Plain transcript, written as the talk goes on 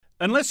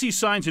Unless he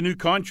signs a new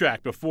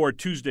contract before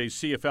Tuesday's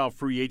CFL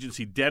free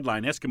agency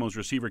deadline, Eskimos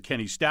receiver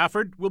Kenny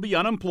Stafford will be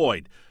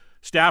unemployed.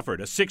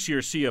 Stafford, a 6-year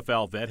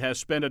CFL vet, has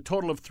spent a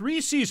total of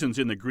 3 seasons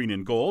in the green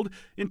and gold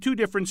in 2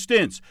 different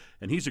stints,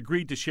 and he's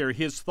agreed to share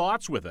his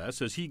thoughts with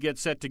us as he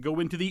gets set to go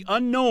into the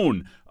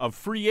unknown of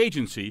free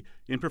agency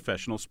in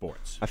professional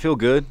sports. I feel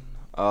good.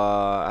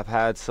 I've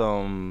had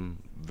some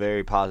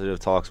very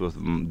positive talks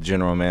with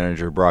general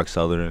manager Brock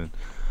Sutherland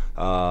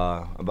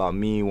about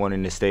me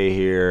wanting to stay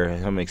here,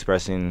 him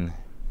expressing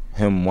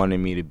him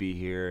wanting me to be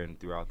here and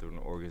throughout the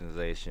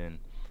organization.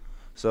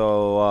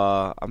 So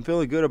I'm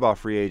feeling good about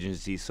free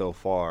agency so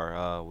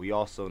far. We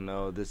also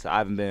know this.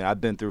 I've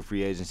been through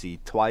free agency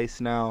twice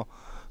now,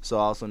 so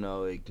I also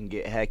know it can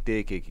get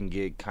hectic. It can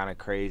get kind of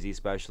crazy,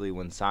 especially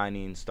when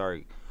signings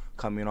start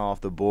coming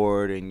off the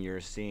board and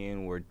you're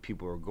seeing where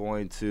people are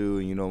going to,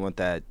 and you don't want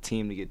that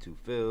team to get too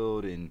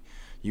filled, and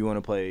you want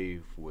to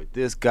play with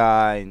this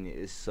guy,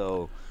 and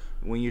so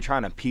when you're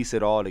trying to piece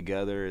it all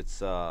together, it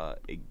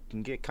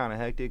can get kind of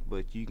hectic.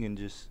 But you can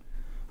just,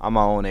 I'm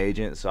my own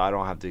agent, so I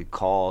don't have to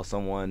call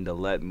someone to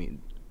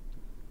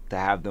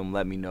have them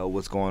let me know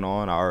what's going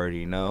on. I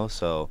already know,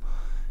 so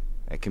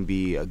it can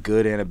be a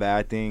good and a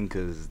bad thing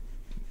because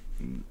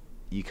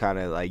you kind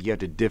of you have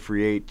to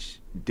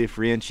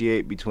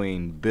differentiate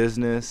between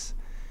business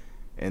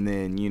and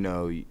then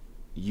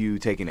you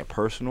taking it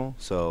personal,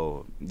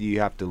 so you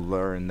have to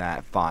learn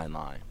that fine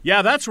line.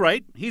 Yeah, that's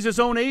right. He's his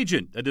own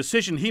agent, a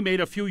decision he made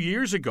a few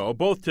years ago,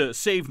 both to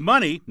save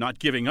money, not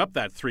giving up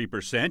that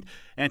 3%,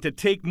 and to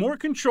take more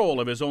control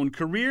of his own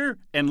career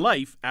and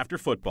life after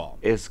football.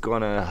 It's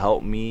going to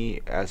help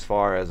me as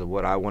far as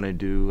what I want to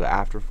do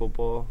after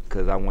football,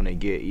 because I want to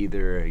get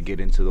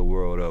into the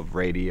world of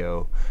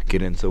radio,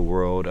 get into the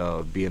world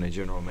of being a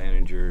general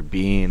manager,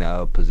 being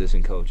a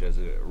position coach as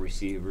a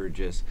receiver.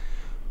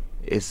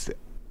 It's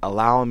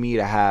allowing me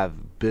to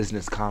have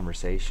business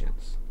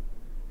conversations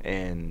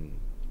and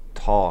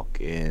talk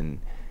and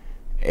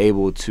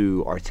able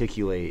to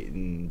articulate,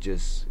 and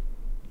just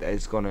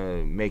it's going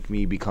to make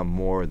me become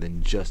more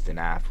than just an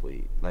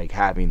athlete,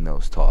 having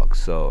those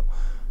talks. So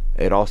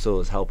it also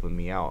is helping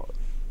me out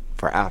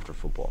for after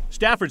football.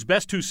 Stafford's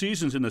best 2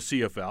 seasons in the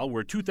CFL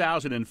were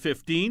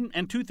 2015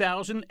 and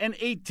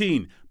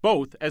 2018,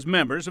 both as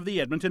members of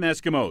the Edmonton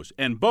Eskimos,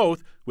 and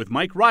both with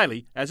Mike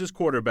Riley as his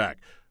quarterback.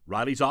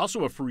 Riley's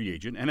also a free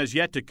agent and has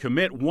yet to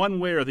commit one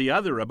way or the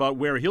other about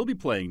where he'll be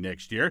playing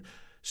next year.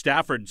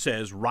 Stafford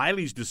says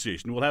Riley's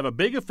decision will have a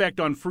big effect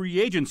on free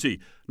agency,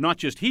 not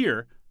just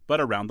here,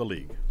 but around the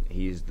league.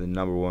 He's the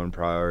number 1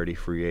 priority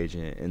free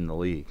agent in the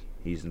league.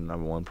 He's the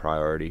number 1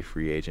 priority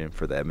free agent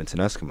for the Edmonton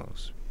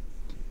Eskimos.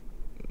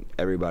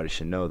 Everybody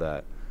should know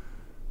that.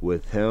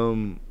 With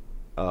him,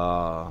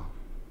 I'm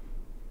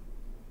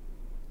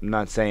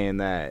not saying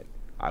that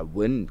I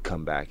wouldn't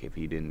come back if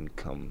he didn't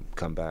come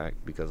back,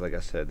 because like I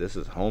said, this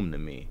is home to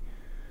me.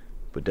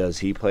 But does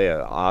he play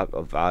a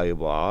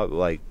valuable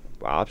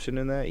option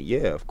in that?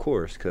 Yeah, of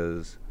course,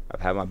 because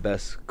I've had my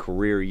best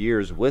career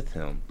years with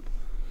him.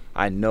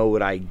 I know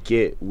what I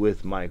get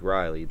with Mike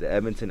Riley. The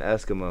Edmonton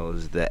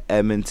Eskimos, the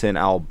Edmonton,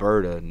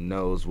 Alberta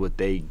knows what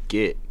they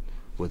get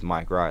with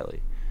Mike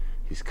Riley.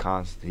 He's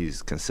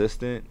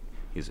consistent.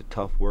 He's a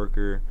tough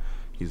worker.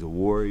 He's a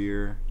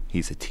warrior.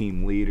 He's a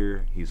team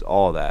leader. He's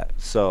all that.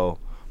 So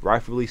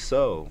rightfully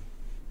so,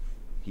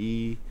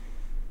 he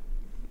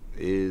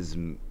is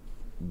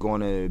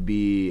going to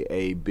be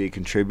a big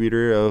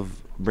contributor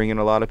of bringing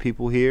a lot of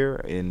people here,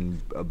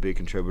 and a big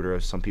contributor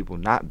of some people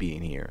not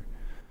being here.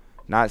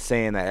 Not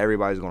saying that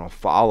everybody's going to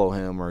follow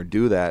him or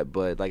do that,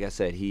 but like I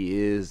said, he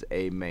is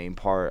a main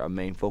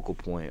focal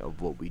point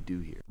of what we do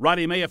here.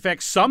 Riley may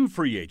affect some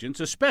free agents,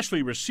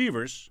 especially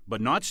receivers,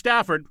 but not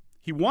Stafford.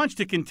 He wants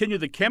to continue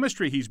the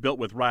chemistry he's built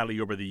with Riley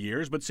over the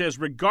years, but says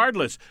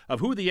regardless of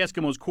who the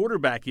Eskimos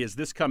quarterback is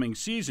this coming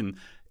season,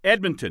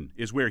 Edmonton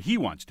is where he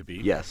wants to be.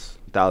 Yes,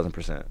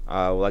 1,000%.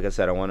 Like I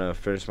said, I want to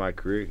finish my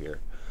career here.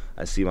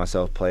 I see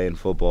myself playing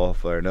football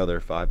for another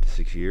 5 to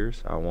 6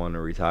 years. I want to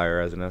retire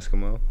as an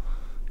Eskimo,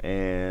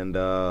 and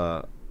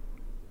I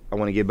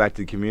want to get back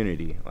to the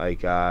community.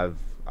 I've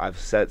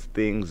set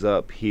things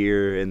up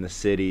here in the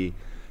city.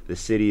 The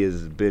city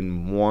has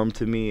been warm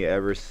to me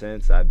ever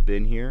since I've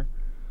been here.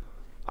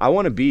 I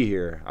want to be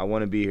here.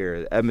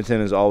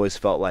 Edmonton has always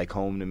felt like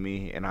home to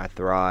me, and I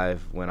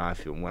thrive when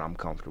I'm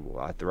comfortable.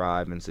 I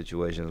thrive in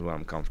situations when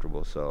I'm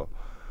comfortable. So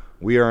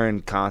we are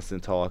in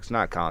constant talks,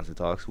 not constant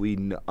talks.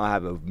 I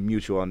have a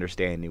mutual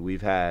understanding.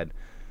 We've had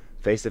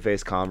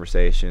face-to-face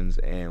conversations,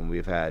 and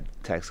we've had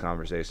text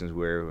conversations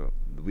where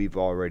we've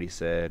already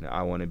said,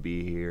 I want to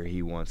be here,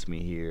 he wants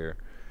me here.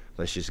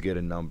 Let's just get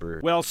a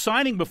number. Well,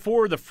 signing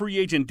before the free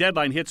agent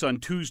deadline hits on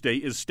Tuesday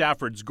is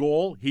Stafford's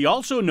goal. He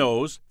also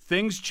knows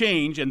things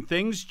change, and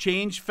things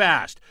change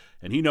fast.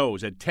 And he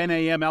knows at 10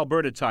 a.m.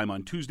 Alberta time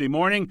on Tuesday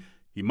morning,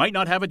 he might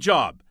not have a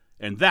job.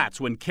 And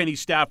that's when Kenny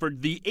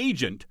Stafford, the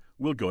agent,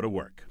 will go to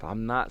work. If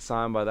I'm not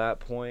signed by that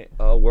point,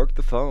 work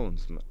the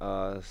phones.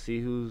 See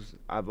who's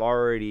 – I've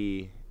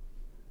already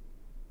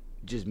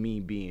just me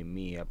being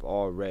me, I've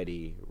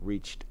already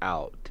reached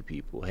out to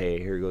people. Hey,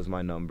 here goes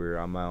my number.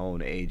 I'm my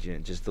own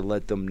agent, just to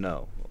let them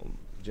know.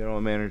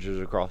 General managers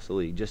across the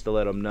league, just to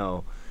let them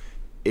know,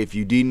 if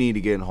you do need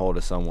to get in hold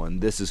of someone,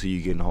 this is who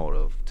you get in hold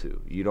of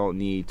too. You don't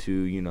need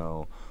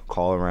to,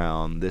 call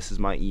around. This is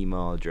my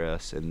email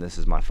address and this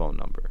is my phone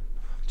number.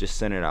 Just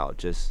send it out.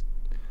 Just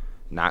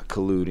not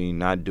colluding,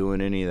 not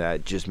doing any of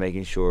that. Just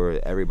making sure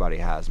everybody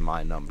has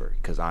my number,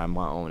 because I'm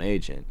my own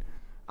agent.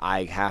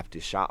 I have to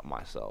shop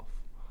myself.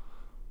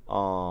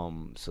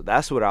 So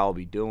that's what I'll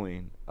be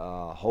doing.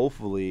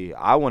 Hopefully,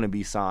 I want to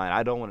be signed.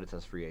 I don't want to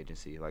touch free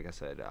agency. Like I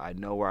said, I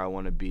know where I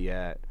want to be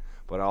at,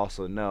 but I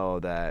also know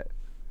that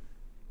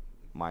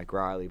Mike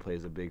Riley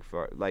plays a big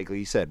part. Like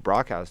you said,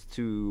 Brock has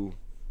 2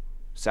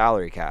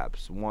 salary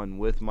caps, one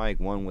with Mike,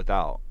 one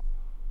without.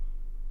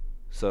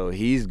 So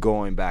he's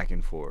going back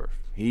and forth.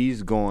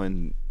 He's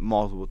going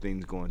multiple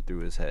things going through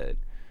his head.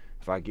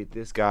 If I get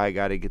this guy, I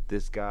got to get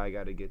this guy, I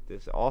got to get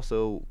this.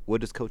 Also,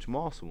 what does Coach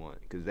Moss want?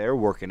 Because they're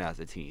working as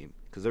a team,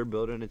 because they're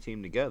building a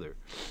team together.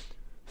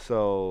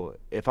 So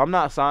if I'm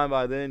not signed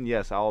by then,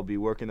 yes, I'll be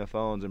working the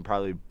phones and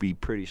probably be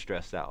pretty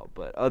stressed out.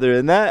 But other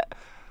than that,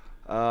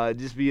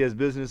 just be as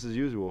business as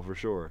usual for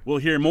sure. We'll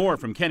hear more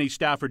from Kenny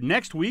Stafford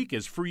next week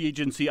as free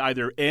agency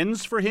either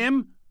ends for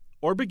him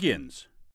or begins.